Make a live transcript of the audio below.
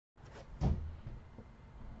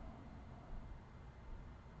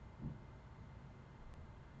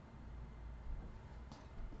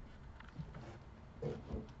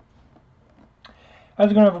How's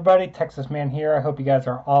it going, everybody? Texas Man here. I hope you guys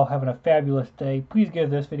are all having a fabulous day. Please give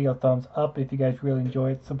this video a thumbs up if you guys really enjoy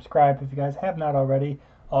it. Subscribe if you guys have not already.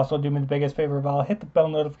 Also, do me the biggest favor of all, hit the bell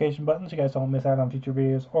notification button so you guys don't miss out on future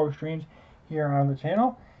videos or streams here on the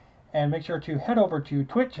channel. And make sure to head over to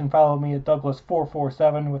Twitch and follow me at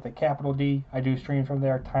Douglas447 with a capital D. I do stream from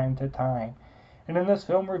there time to time. And in this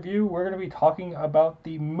film review, we're going to be talking about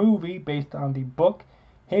the movie based on the book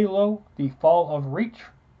Halo: The Fall of Reach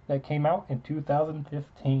that came out in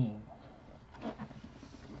 2015.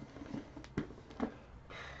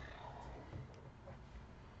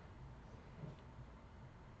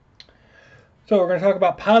 So we're going to talk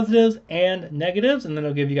about positives and negatives, and then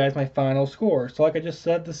I'll give you guys my final score. So like I just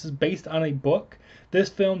said, this is based on a book. This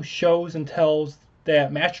film shows and tells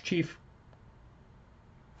that Master Chief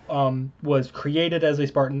was created as a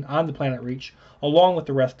Spartan on the planet Reach, along with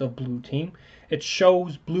the rest of Blue Team. It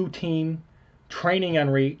shows Blue Team training on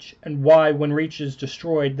Reach and why, when Reach is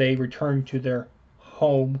destroyed, they return to their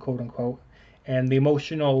home, quote unquote, and the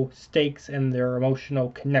emotional stakes and their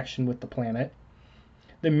emotional connection with the planet.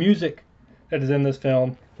 The music that is in this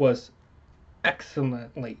film was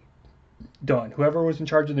excellently done. Whoever was in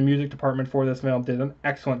charge of the music department for this film did an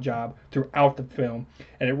excellent job throughout the film,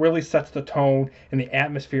 and it really sets the tone and the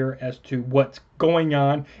atmosphere as to what's going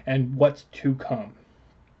on and what's to come.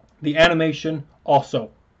 The animation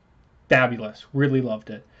also fabulous. Really loved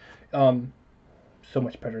it. So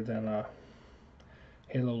much better than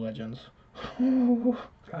Halo Legends. Oh,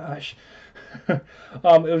 gosh. It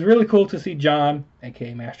was really cool to see John,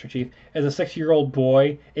 aka Master Chief, as a 6-year-old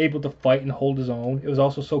boy able to fight and hold his own. It was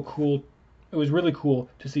also so cool. It was really cool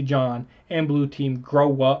to see John and Blue Team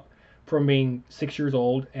grow up from being 6 years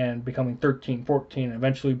old and becoming 13, 14, and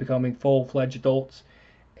eventually becoming full-fledged adults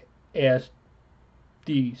as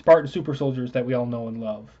the Spartan super soldiers that we all know and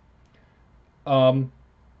love.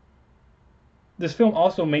 This film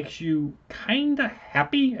also makes you kind of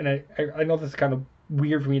happy, and I know this is kind of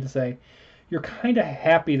weird for me to say. You're kind of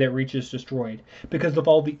happy that Reach is destroyed because of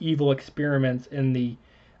all the evil experiments and the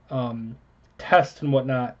tests and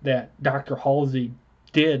whatnot that Dr. Halsey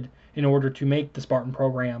did in order to make the Spartan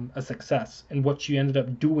program a success, and what she ended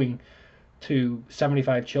up doing to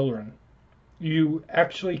 75 children. You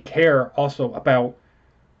actually care also about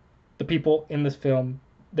the people in this film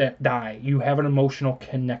that die. You have an emotional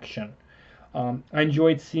connection. I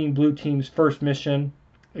enjoyed seeing Blue Team's first mission,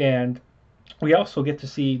 and we also get to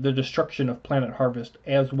see the destruction of Planet Harvest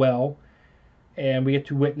as well, and we get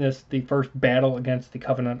to witness the first battle against the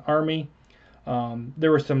Covenant army.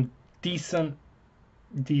 There was some decent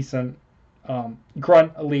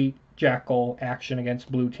Grunt Elite Jackal action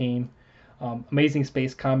against Blue Team. Amazing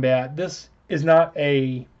space combat. This is not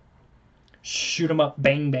a shoot 'em up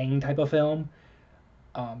bang bang type of film.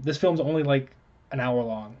 This film's only like an hour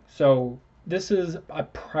long, so this is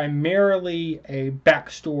primarily a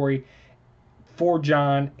backstory for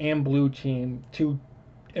John and Blue Team to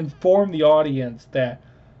inform the audience that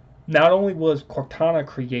not only was Cortana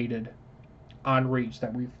created on Reach,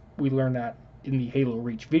 that we learned that in the Halo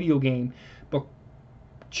Reach video game, but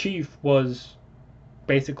Chief was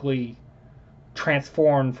basically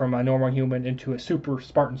transformed from a normal human into a super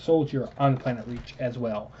Spartan soldier on the planet Reach as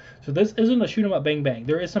well. So this isn't a shoot 'em up bang bang.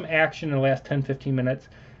 There is some action in the last 10-15 minutes,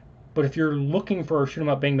 but if you're looking for shoot 'em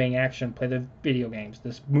up bang bang action, play the video games.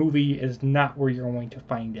 This movie is not where you're going to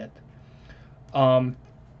find it.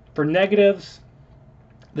 For negatives,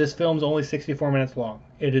 this film's only 64 minutes long.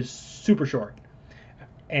 It is super short,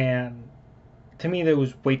 and to me that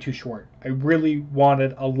was way too short. I really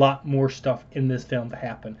wanted a lot more stuff in this film to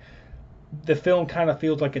happen. The film kind of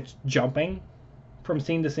feels like it's jumping from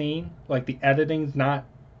scene to scene. Like the editing's not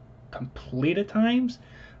complete at times.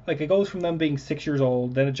 Like it goes from them being 6 years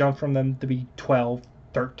old, then it jumps from them to be 12,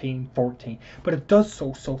 13, 14. But it does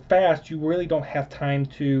so fast, you really don't have time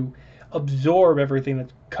to absorb everything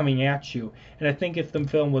that's coming at you. And I think if the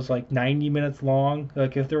film was like 90 minutes long,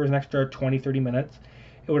 like if there was an extra 20, 30 minutes,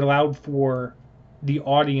 it would allow for the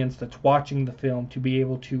audience that's watching the film to be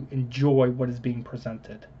able to enjoy what is being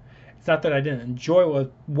presented. It's not that I didn't enjoy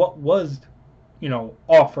what was,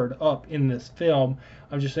 offered up in this film.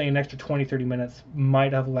 I'm just saying an extra 20, 30 minutes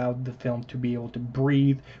might have allowed the film to be able to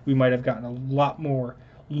breathe. We might have gotten a lot more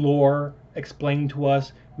lore explained to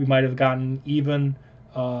us. We might have gotten even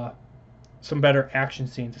some better action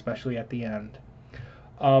scenes, especially at the end.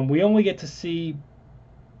 We only get to see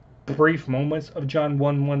brief moments of John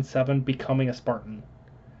 117 becoming a Spartan.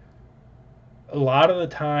 A lot of the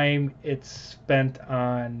time it's spent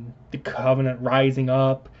on the Covenant rising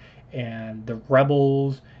up and the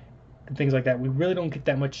rebels and things like that. We really don't get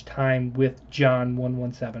that much time with John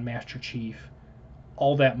 117, Master Chief,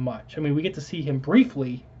 all that much. I mean, we get to see him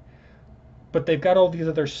briefly, but they've got all these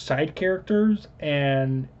other side characters,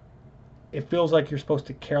 and it feels like you're supposed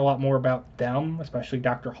to care a lot more about them, especially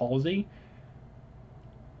Dr. Halsey,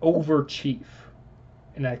 over Chief.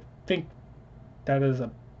 And I think that is a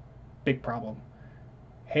big problem.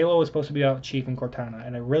 Halo is supposed to be about Chief and Cortana,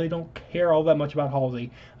 and I really don't care all that much about Halsey.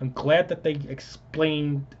 I'm glad that they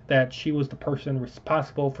explained that she was the person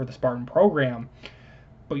responsible for the Spartan program,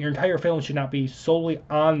 but your entire film should not be solely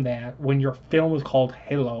on that when your film is called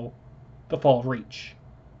Halo: The Fall of Reach.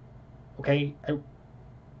 Okay?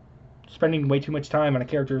 Spending way too much time on a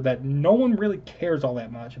character that no one really cares all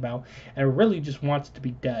that much about and really just wants to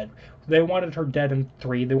be dead. They wanted her dead in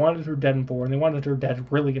 3, they wanted her dead in 4, and they wanted her dead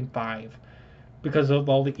really in 5 because of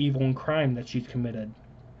all the evil and crime that she's committed.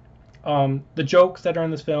 The jokes that are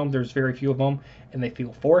in this film, there's very few of them, and they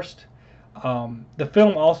feel forced. The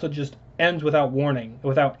film also just ends without warning,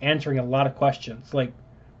 without answering a lot of questions. Like,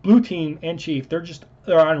 Blue Team and Chief, they're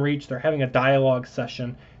on Reach, they're having a dialogue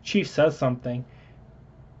session. Chief says something,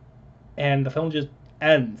 and the film just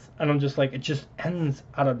ends. And I'm just like, it just ends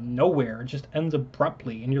out of nowhere. It just ends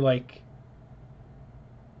abruptly, and you're like,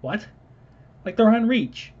 what? Like, they're on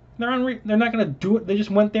Reach. They're not going to do it. They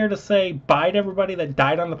just went there to say bye to everybody that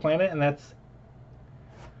died on the planet, and that's...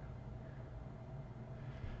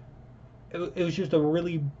 It was just a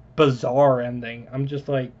really bizarre ending. I'm just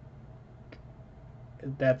like,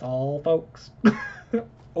 that's all, folks.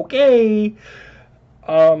 Okay.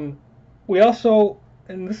 We also,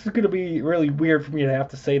 and this is going to be really weird for me to have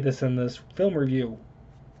to say this in this film review.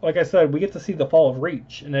 Like I said, we get to see the fall of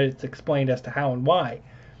Reach, and it's explained as to how and why.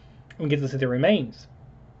 We get to see the remains.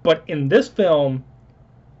 But in this film,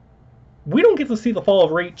 we don't get to see the fall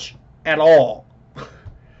of Reach at all.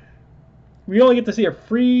 We only get to see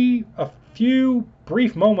a few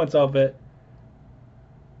brief moments of it,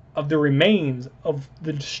 of the remains of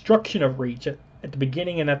the destruction of Reach at the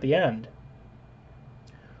beginning and at the end.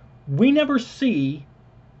 We never see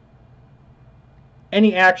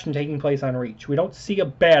any action taking place on Reach. We don't see a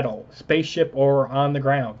battle, spaceship or on the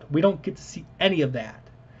ground. We don't get to see any of that.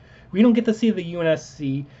 We don't get to see the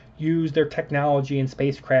UNSC use their technology and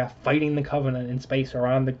spacecraft fighting the Covenant in space or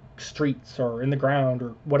on the streets or in the ground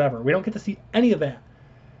or whatever. We don't get to see any of that,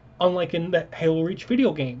 unlike in the Halo Reach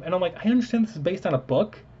video game. And I'm like, I understand this is based on a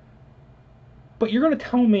book, but you're going to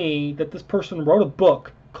tell me that this person wrote a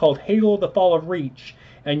book called Halo: The Fall of Reach,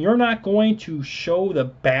 and you're not going to show the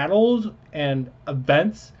battles and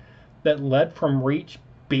events that led from Reach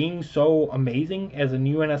being so amazing as a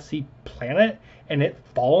UNSC planet and it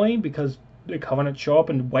falling because the Covenant show up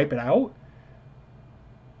and wipe it out?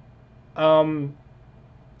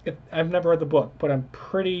 I've never read the book, but I'm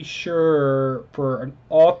pretty sure for an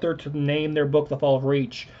author to name their book The Fall of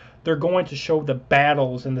Reach, they're going to show the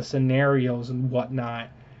battles and the scenarios and whatnot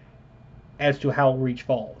as to how Reach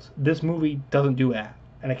falls. This movie doesn't do that,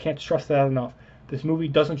 and I can't stress that enough. This movie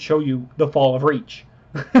doesn't show you the fall of Reach.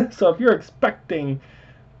 So if you're expecting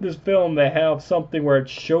this film to have something where it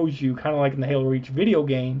shows you, kind of like in the Halo Reach video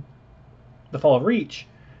game, the fall of Reach,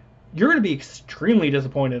 you're going to be extremely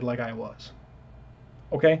disappointed like I was.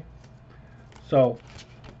 Okay? So,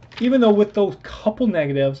 even though with those couple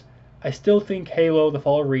negatives, I still think Halo: The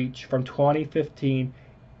Fall of Reach from 2015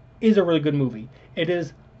 is a really good movie. It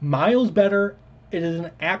is miles better. It is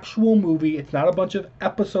an actual movie. It's not a bunch of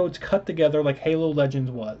episodes cut together like Halo Legends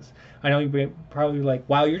was. I know you're probably like,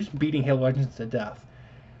 wow, you're just beating Halo Legends to death.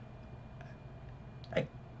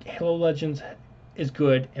 Halo Legends is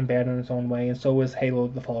good and bad in its own way, and so is Halo: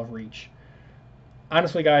 The Fall of Reach.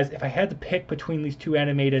 Honestly, guys, if I had to pick between these two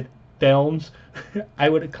animated films, I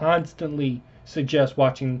would constantly suggest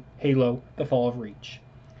watching Halo: The Fall of Reach.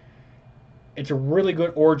 It's a really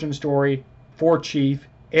good origin story for Chief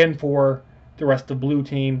and for the rest of Blue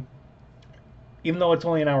Team. Even though it's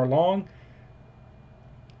only an hour long,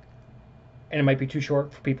 and it might be too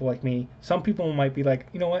short for people like me, some people might be like,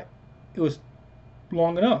 you know what, it was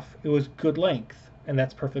long enough. It was good length, and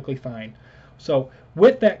that's perfectly fine. So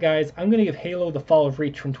with that, guys, I'm going to give Halo: The Fall of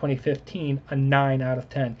Reach from 2015 a 9 out of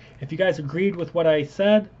 10. If you guys agreed with what I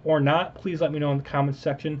said or not, please let me know in the comments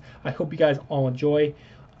section. I hope you guys all enjoy.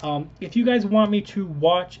 If you guys want me to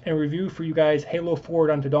watch and review for you guys Halo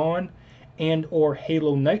Forward Unto Dawn and or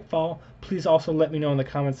Halo Nightfall, please also let me know in the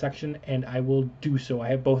comments section, and I will do so. I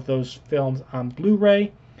have both those films on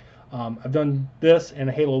Blu-ray. I've done this and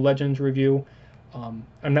a Halo Legends review.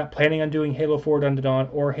 I'm not planning on doing Halo Forward Unto Dawn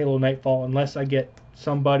or Halo Nightfall unless I get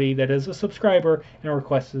somebody that is a subscriber and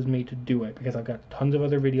requests me to do it, because I've got tons of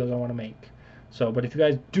other videos I want to make. So, but if you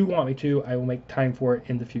guys do want me to, I will make time for it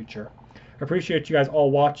in the future. I appreciate you guys all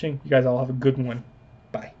watching. You guys all have a good one.